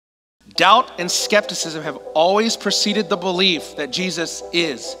Doubt and skepticism have always preceded the belief that Jesus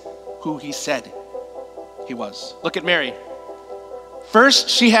is who he said he was. Look at Mary. First,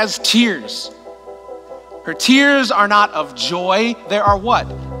 she has tears. Her tears are not of joy. They are what?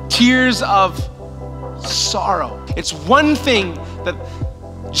 Tears of sorrow. It's one thing that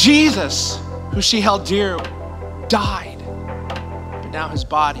Jesus, who she held dear, died, but now his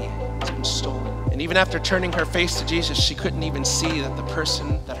body has been stolen. And even after turning her face to Jesus, she couldn't even see that the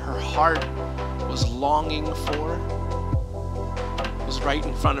person that her heart was longing for was right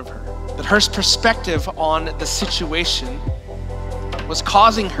in front of her. That her perspective on the situation was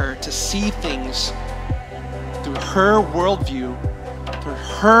causing her to see things through her worldview, through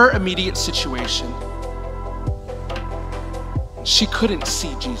her immediate situation. She couldn't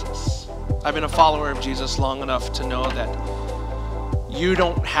see Jesus. I've been a follower of Jesus long enough to know that you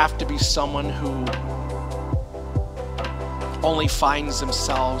don't have to be someone who only finds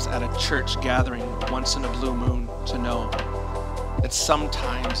themselves at a church gathering once in a blue moon to know that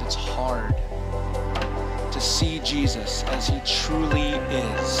sometimes it's hard to see Jesus as he truly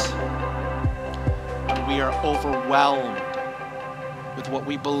is. And we are overwhelmed with what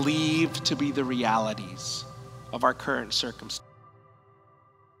we believe to be the realities of our current circumstances.